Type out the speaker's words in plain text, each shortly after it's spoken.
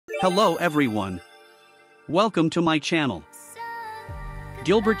Hello everyone. Welcome to my channel.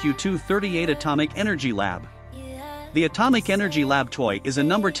 Gilbert U-238 Atomic Energy Lab. The Atomic Energy Lab toy is a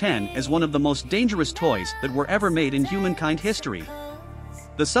number 10 as one of the most dangerous toys that were ever made in humankind history.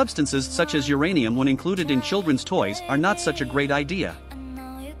 The substances such as uranium when included in children's toys are not such a great idea.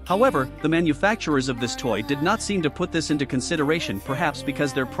 However, the manufacturers of this toy did not seem to put this into consideration, perhaps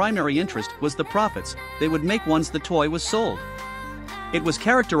because their primary interest was the profits they would make once the toy was sold. It was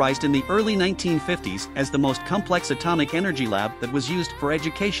characterized in the early 1950s as the most complex atomic energy lab that was used for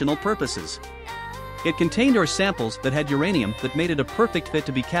educational purposes. It contained samples that had uranium that made it a perfect fit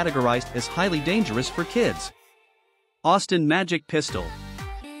to be categorized as highly dangerous for kids. Austin Magic Pistol.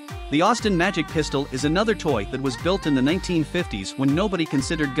 The Austin Magic Pistol is another toy that was built in the 1950s when nobody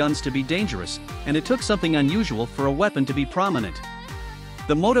considered guns to be dangerous, and it took something unusual for a weapon to be prominent.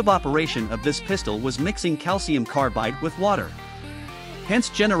 The mode of operation of this pistol was mixing calcium carbide with water, hence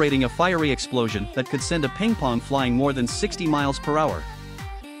generating a fiery explosion that could send a ping pong flying more than 60 miles per hour.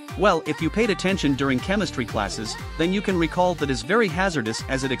 Well, if you paid attention during chemistry classes, then you can recall that is very hazardous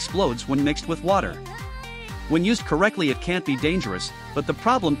as it explodes when mixed with water. When used correctly it can't be dangerous, but the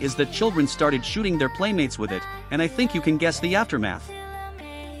problem is that children started shooting their playmates with it, and I think you can guess the aftermath.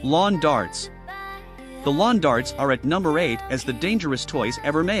 Lawn darts. The lawn darts are at number 8 as the dangerous toys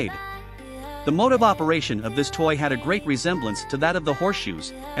ever made. The mode of operation of this toy had a great resemblance to that of the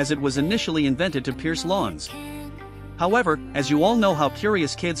horseshoes, as it was initially invented to pierce lawns. However, as you all know how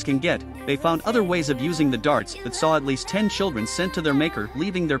curious kids can get, they found other ways of using the darts that saw at least 10 children sent to their maker,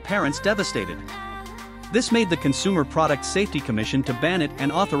 leaving their parents devastated. This made the Consumer Product Safety Commission to ban it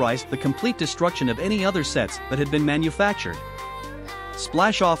and authorize the complete destruction of any other sets that had been manufactured.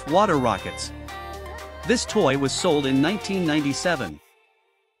 Splash-off water rockets. This toy was sold in 1997.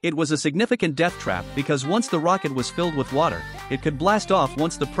 It was a significant death trap because once the rocket was filled with water, it could blast off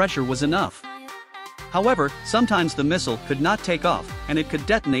once the pressure was enough. However, sometimes the missile could not take off, and it could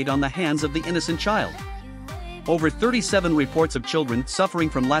detonate on the hands of the innocent child. Over 37 reports of children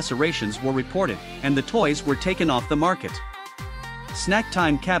suffering from lacerations were reported, and the toys were taken off the market. Snack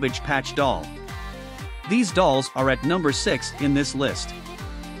Time Cabbage Patch Doll. These dolls are at number 6 in this list.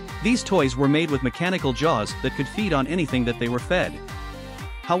 These toys were made with mechanical jaws that could feed on anything that they were fed.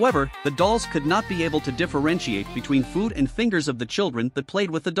 However, the dolls could not be able to differentiate between food and fingers of the children that played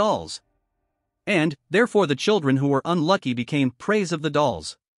with the dolls. And, therefore the children who were unlucky became prey of the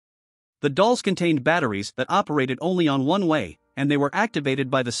dolls. The dolls contained batteries that operated only on one way, and they were activated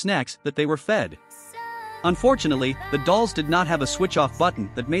by the snacks that they were fed. Unfortunately, the dolls did not have a switch-off button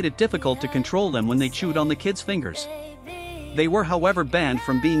that made it difficult to control them when they chewed on the kids' fingers. They were however banned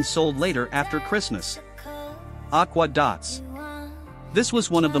from being sold later after Christmas. Aqua Dots. This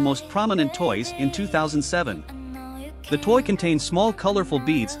was one of the most prominent toys in 2007. The toy contained small colorful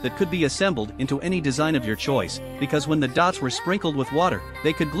beads that could be assembled into any design of your choice, because when the dots were sprinkled with water,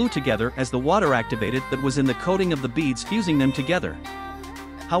 they could glue together as the water activated that was in the coating of the beads, fusing them together.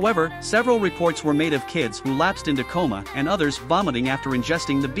 However, several reports were made of kids who lapsed into coma and others vomiting after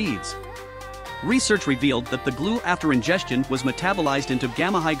ingesting the beads. Research revealed that the glue after ingestion was metabolized into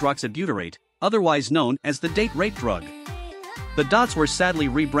gamma-hydroxybutyrate, otherwise known as the date rape drug. The dots were sadly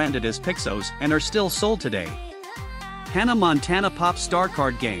rebranded as Pixos and are still sold today. Hannah Montana Pop Star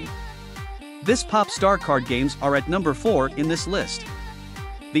Card Game. This Pop Star card games are at number 4 in this list.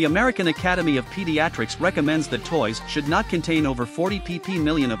 The American Academy of Pediatrics recommends that toys should not contain over 40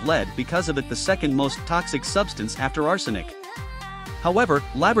 ppm of lead because of it the second most toxic substance after arsenic. However,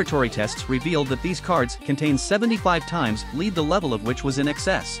 laboratory tests revealed that these cards contain 75 times lead, the level of which was in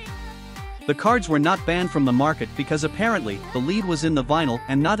excess. The cards were not banned from the market because apparently the lead was in the vinyl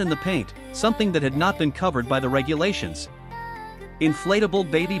and not in the paint, something that had not been covered by the regulations. Inflatable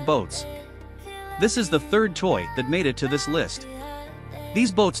baby boats. This is the third toy that made it to this list.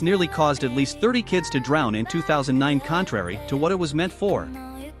 These boats nearly caused at least 30 kids to drown in 2009, contrary to what it was meant for.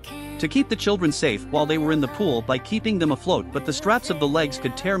 To keep the children safe while they were in the pool by keeping them afloat, but the straps of the legs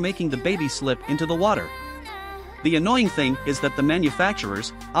could tear, making the baby slip into the water. The annoying thing is that the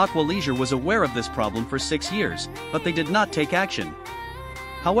manufacturers, Aqua Leisure, was aware of this problem for 6 years, but they did not take action.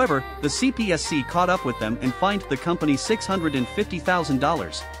 However, the CPSC caught up with them and fined the company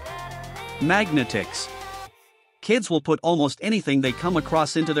 $650,000. Magnetix. Kids will put almost anything they come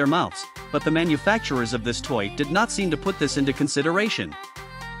across into their mouths, but the manufacturers of this toy did not seem to put this into consideration.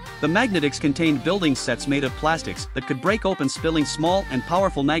 The Magnetix contained building sets made of plastics that could break open, spilling small and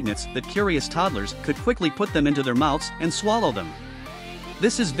powerful magnets that curious toddlers could quickly put them into their mouths and swallow them.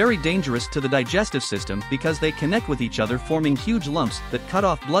 This is very dangerous to the digestive system because they connect with each other, forming huge lumps that cut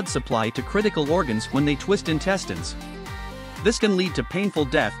off blood supply to critical organs when they twist intestines. this can lead to painful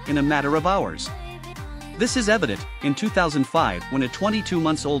death in a matter of hours. This is evident in 2005 when a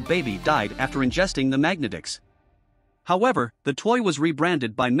 22-month-old baby died after ingesting the Magnetix. However, the toy was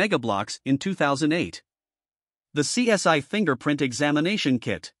rebranded by Megablox in 2008. The CSI Fingerprint Examination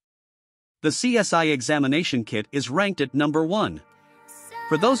Kit. The CSI Examination Kit is ranked at number 1.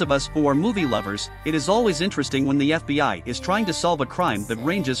 For those of us who are movie lovers, it is always interesting when the FBI is trying to solve a crime that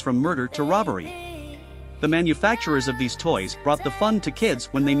ranges from murder to robbery. The manufacturers of these toys brought the fun to kids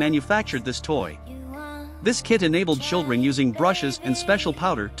when they manufactured this toy. This kit enabled children using brushes and special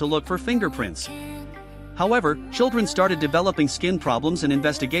powder to look for fingerprints. However, children started developing skin problems, and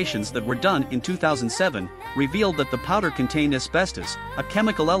investigations that were done in 2007 revealed that the powder contained asbestos, a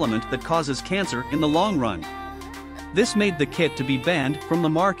chemical element that causes cancer in the long run. This made the kit to be banned from the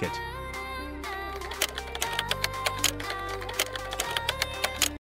market.